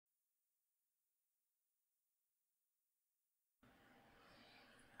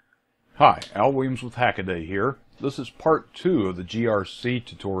Hi, Al Williams with Hackaday here. This is part 2 of the GRC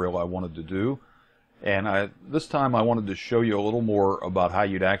tutorial I wanted to do, and this time I wanted to show you a little more about how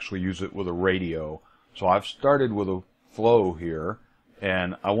you'd actually use it with a radio. So I've started with a flow here,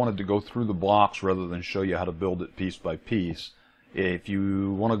 and I wanted to go through the blocks rather than show you how to build it piece by piece. If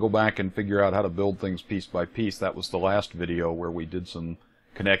you want to go back and figure out how to build things piece by piece, that was the last video where we did some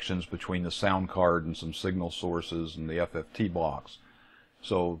connections between the sound card and some signal sources and the FFT blocks.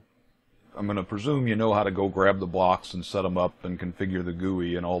 So I'm going to presume you know how to go grab the blocks and set them up and configure the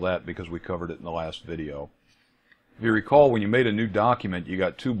GUI and all that because we covered it in the last video. If you recall, when you made a new document, you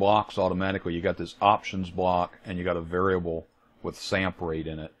got two blocks automatically. You got this options block and you got a variable with samp rate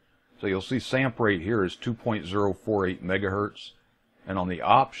in it. So you'll see samp rate here is 2.048 megahertz. And on the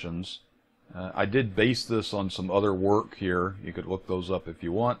options, I did base this on some other work here. You could look those up if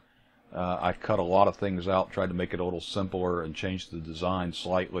you want. I cut a lot of things out, tried to make it a little simpler and change the design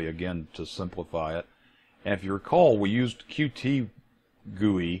slightly again to simplify it. And if you recall, we used Qt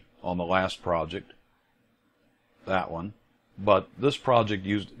GUI on the last project, that one, but this project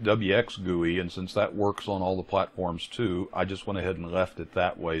used WX GUI, and since that works on all the platforms too, I just went ahead and left it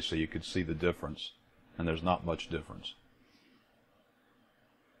that way so you could see the difference, and there's not much difference.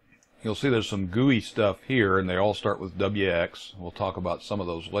 You'll see there's some GUI stuff here, and they all start with WX. We'll talk about some of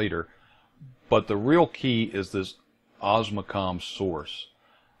those later. But the real key is this Osmocom source.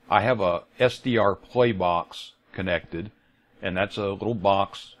 I have a SDRPlay box connected, and that's a little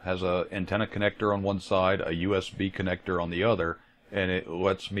box, has an antenna connector on one side, a USB connector on the other, and it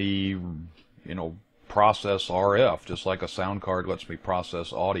lets me, process RF, just like a sound card lets me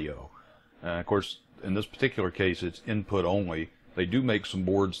process audio. Of course, in this particular case, it's input only. They do make some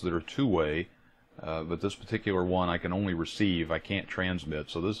boards that are two-way, but this particular one I can only receive, I can't transmit,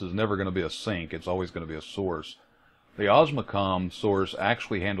 so this is never going to be a sync, it's always going to be a source. The Osmocom source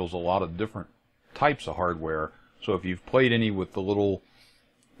actually handles a lot of different types of hardware, so if you've played any with the little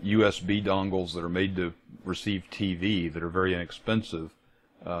USB dongles that are made to receive TV that are very inexpensive,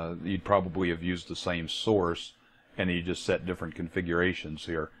 you'd probably have used the same source, and you just set different configurations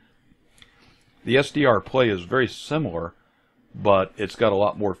here. The SDRPlay is very similar, but it's got a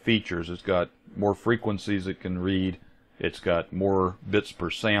lot more features. It's got more frequencies it can read, it's got more bits per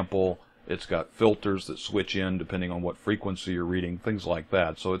sample, it's got filters that switch in depending on what frequency you're reading, things like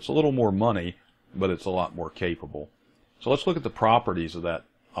that. So it's a little more money, but it's a lot more capable. So let's look at the properties of that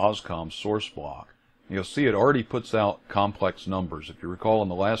Oscom source block. You'll see it already puts out complex numbers. If you recall in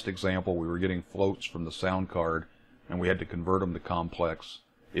the last example, we were getting floats from the sound card and we had to convert them to complex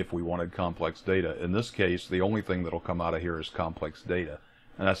if we wanted complex data. In this case, the only thing that'll come out of here is complex data,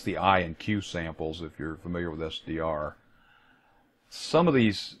 and that's the I and Q samples if you're familiar with SDR. Some of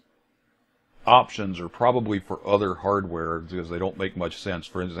these options are probably for other hardware because they don't make much sense.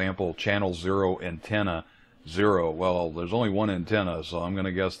 For example, channel 0 antenna 0. Well, there's only one antenna, so I'm going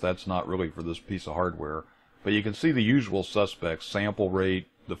to guess that's not really for this piece of hardware. But you can see the usual suspects: sample rate,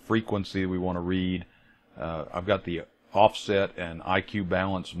 the frequency we want to read. I've got the offset and IQ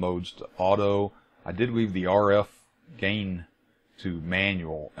balance modes to auto. I did leave the RF gain to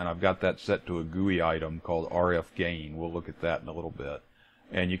manual, and I've got that set to a GUI item called RF gain. We'll look at that in a little bit.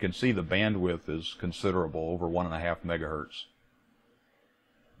 And you can see the bandwidth is considerable, over 1.5 megahertz.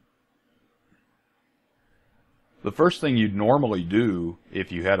 The first thing you'd normally do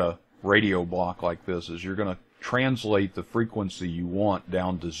if you had a radio block like this is you're going to translate the frequency you want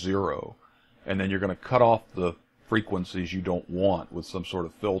down to 0, and then you're going to cut off the frequencies you don't want with some sort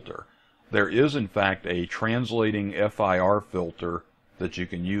of filter. There is in fact a translating FIR filter that you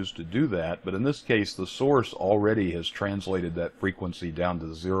can use to do that, but in this case the source already has translated that frequency down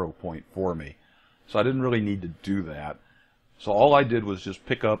to 0 point for me. So I didn't really need to do that. So all I did was just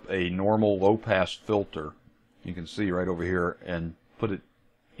pick up a normal low-pass filter, you can see right over here, and put it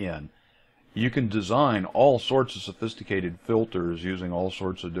in. You can design all sorts of sophisticated filters using all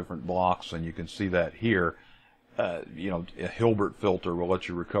sorts of different blocks, and you can see that here. A Hilbert filter will let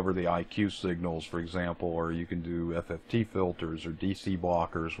you recover the IQ signals, for example, or you can do FFT filters or DC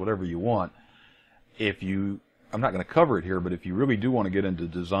blockers, whatever you want. I'm not going to cover it here, but if you really do want to get into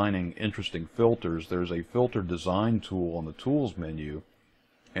designing interesting filters, there's a filter design tool on the tools menu,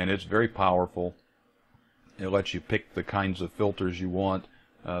 and it's very powerful. It lets you pick the kinds of filters you want,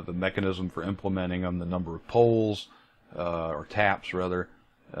 the mechanism for implementing them, the number of poles, or taps rather,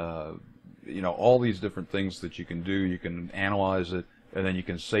 all these different things that you can do. You can analyze it, and then you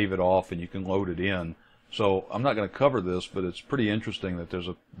can save it off, and you can load it in. So I'm not going to cover this, but it's pretty interesting that there's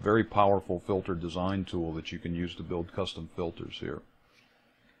a very powerful filter design tool that you can use to build custom filters here.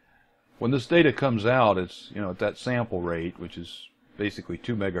 When this data comes out, it's at that sample rate, which is basically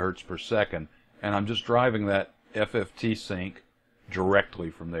 2 megahertz per second, and I'm just driving that FFT sync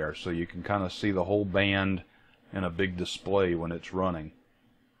directly from there, so you can kind of see the whole band in a big display when it's running.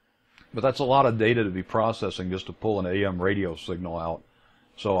 But that's a lot of data to be processing just to pull an AM radio signal out.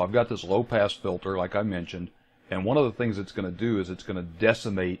 So I've got this low pass filter like I mentioned, and one of the things it's going to do is it's going to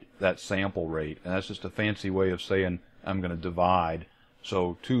decimate that sample rate, and that's just a fancy way of saying I'm going to divide.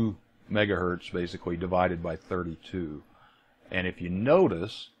 So 2 megahertz basically divided by 32. And if you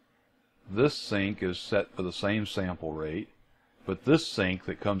notice, this sync is set for the same sample rate, but this sync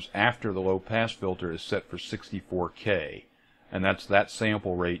that comes after the low pass filter is set for 64K, and that's that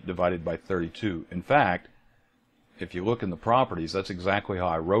sample rate divided by 32. In fact, if you look in the properties, that's exactly how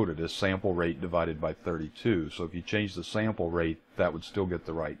I wrote it, as sample rate divided by 32. So if you change the sample rate, that would still get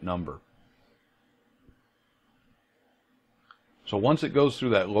the right number. So once it goes through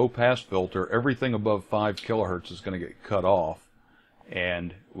that low pass filter, everything above 5 kilohertz is going to get cut off,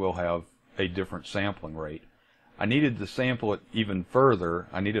 and we'll have a different sampling rate. I needed to sample it even further.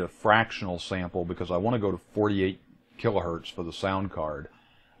 I needed a fractional sample because I want to go to 48 kilohertz for the sound card.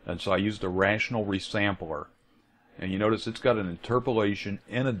 And so I used a rational resampler. And you notice it's got an interpolation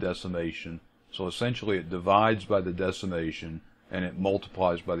and a decimation. So essentially it divides by the decimation and it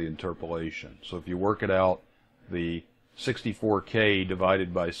multiplies by the interpolation. So if you work it out, the 64K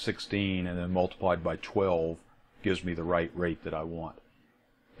divided by 16 and then multiplied by 12 gives me the right rate that I want.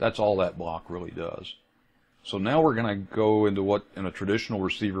 That's all that block really does. So now we're going to go into what in a traditional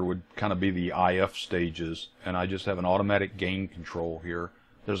receiver would kind of be the IF stages, and I just have an automatic gain control here.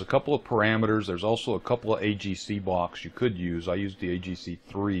 There's a couple of parameters. There's also a couple of AGC blocks you could use. I used the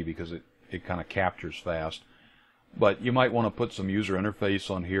AGC3 because it kind of captures fast. But you might want to put some user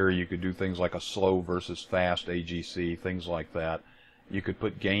interface on here. You could do things like a slow versus fast AGC, things like that. You could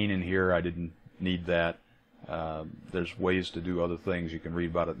put gain in here. I didn't need that. There's ways to do other things. You can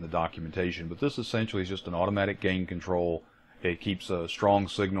read about it in the documentation. But this essentially is just an automatic gain control. It keeps a strong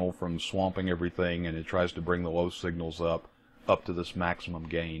signal from swamping everything, and it tries to bring the low signals up to this maximum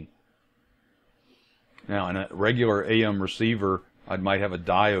gain. Now, in a regular AM receiver, I might have a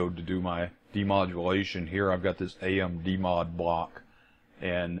diode to do my demodulation. Here I've got this AM demod block,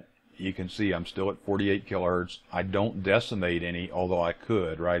 and you can see I'm still at 48 kilohertz. I don't decimate any, although I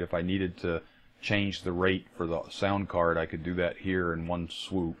could, right? If I needed to change the rate for the sound card, I could do that here in one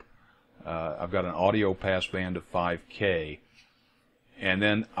swoop. I've got an audio passband of 5K, and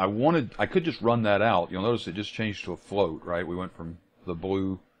then I could just run that out. You'll notice it just changed to a float, right? We went from the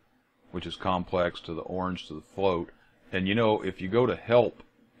blue, which is complex, to the orange to the float. And you know, if you go to help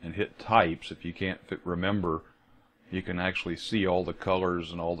and hit types, if you can't remember, you can actually see all the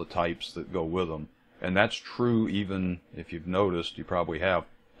colors and all the types that go with them. And that's true even if you've noticed, you probably have,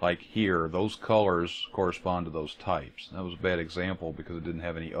 like here, those colors correspond to those types. That was a bad example because it didn't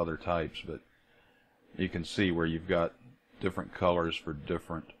have any other types, but you can see where you've got different colors for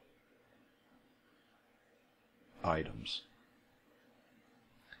different items.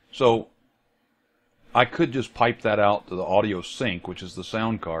 So I could just pipe that out to the audio sync, which is the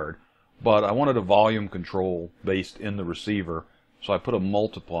sound card, but I wanted a volume control based in the receiver, so I put a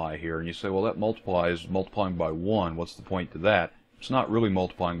multiply here. And you say, well, that multiply is multiplying by 1. What's the point to that? It's not really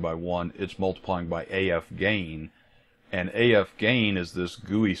multiplying by 1, it's multiplying by AF gain. And AF gain is this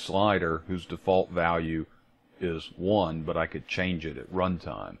GUI slider whose default value is 1, but I could change it at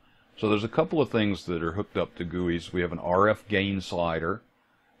runtime. So there's a couple of things that are hooked up to GUIs. We have an RF gain slider,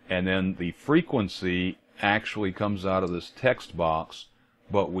 and then the frequency actually comes out of this text box,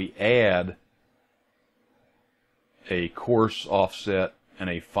 but we add a coarse offset and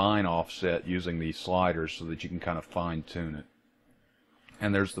a fine offset using these sliders so that you can kind of fine tune it.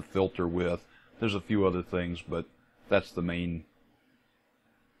 And there's the filter width. There's a few other things, but that's the main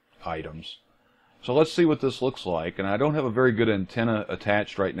items. So let's see what this looks like. And I don't have a very good antenna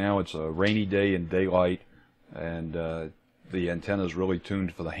attached right now. It's a rainy day in daylight, and the antenna is really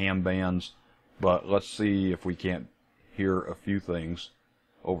tuned for the ham bands. But let's see if we can't hear a few things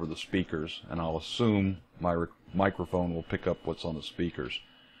over the speakers, and I'll assume my microphone will pick up what's on the speakers.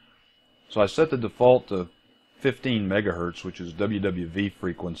 So I set the default to 15 megahertz, which is WWV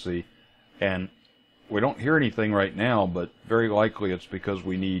frequency, and we don't hear anything right now, but very likely it's because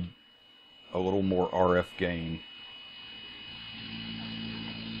we need a little more RF gain.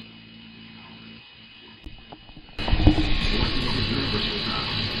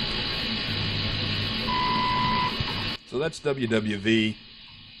 So that's WWV.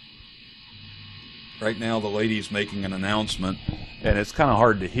 Right now the lady's making an announcement, and it's kind of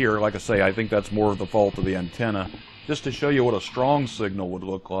hard to hear. Like I say, I think that's more of the fault of the antenna. Just to show you what a strong signal would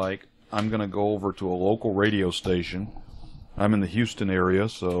look like, I'm going to go over to a local radio station, I'm in the Houston area,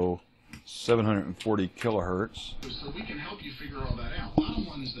 so 740 kilohertz. So we can help you figure all that out. Bottom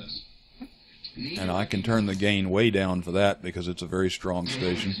one is this. And I can turn the gain way down for that because it's a very strong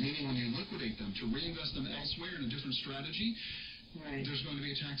station. Meaning when you liquidate them to reinvest them elsewhere in a different strategy, there's going to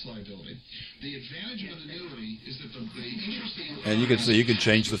be a tax liability. The advantage of an annuity is that the interesting... And you can see you can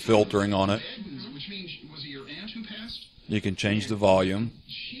change the filtering on it. Which means, was it your aunt who passed? You can change the volume.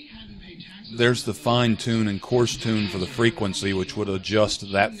 She hadn't paid taxes. There's the fine tune and coarse tune for the frequency, which would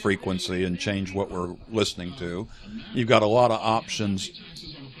adjust that frequency and change what we're listening to. You've got a lot of options.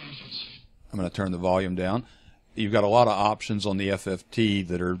 I'm going to turn the volume down. You've got a lot of options on the FFT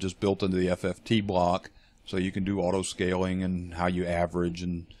that are just built into the FFT block, so you can do auto scaling and how you average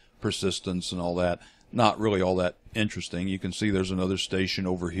and persistence and all that. Not really all that interesting. You can see there's another station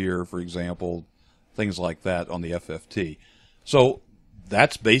over here, for example, things like that on the FFT. So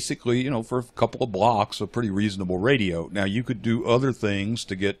that's basically, for a couple of blocks, a pretty reasonable radio. Now you could do other things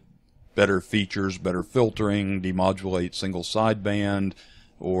to get better features, better filtering, demodulate single sideband,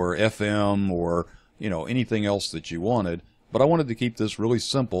 or FM, or anything else that you wanted. But I wanted to keep this really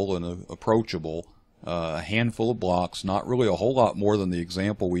simple and approachable. A handful of blocks, not really a whole lot more than the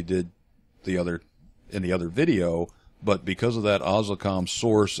example we did in the other video, but because of that Osmocom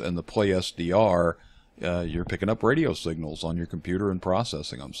source and the Play SDR, you're picking up radio signals on your computer and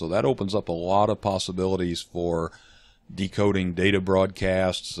processing them. So that opens up a lot of possibilities for decoding data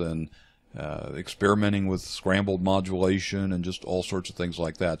broadcasts and experimenting with scrambled modulation and just all sorts of things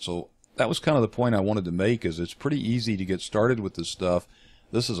like that. So that was kind of the point I wanted to make, is it's pretty easy to get started with this stuff.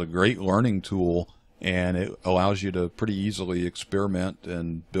 This is a great learning tool, and it allows you to pretty easily experiment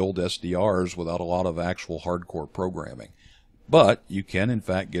and build SDRs without a lot of actual hardcore programming. But you can, in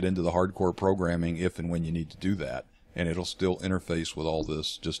fact, get into the hardcore programming if and when you need to do that, and it'll still interface with all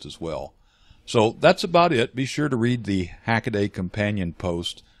this just as well. So that's about it. Be sure to read the Hackaday Companion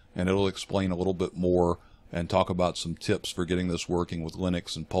post, and it'll explain a little bit more and talk about some tips for getting this working with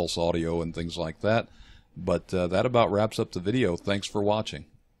Linux and Pulse Audio and things like that. But that about wraps up the video. Thanks for watching.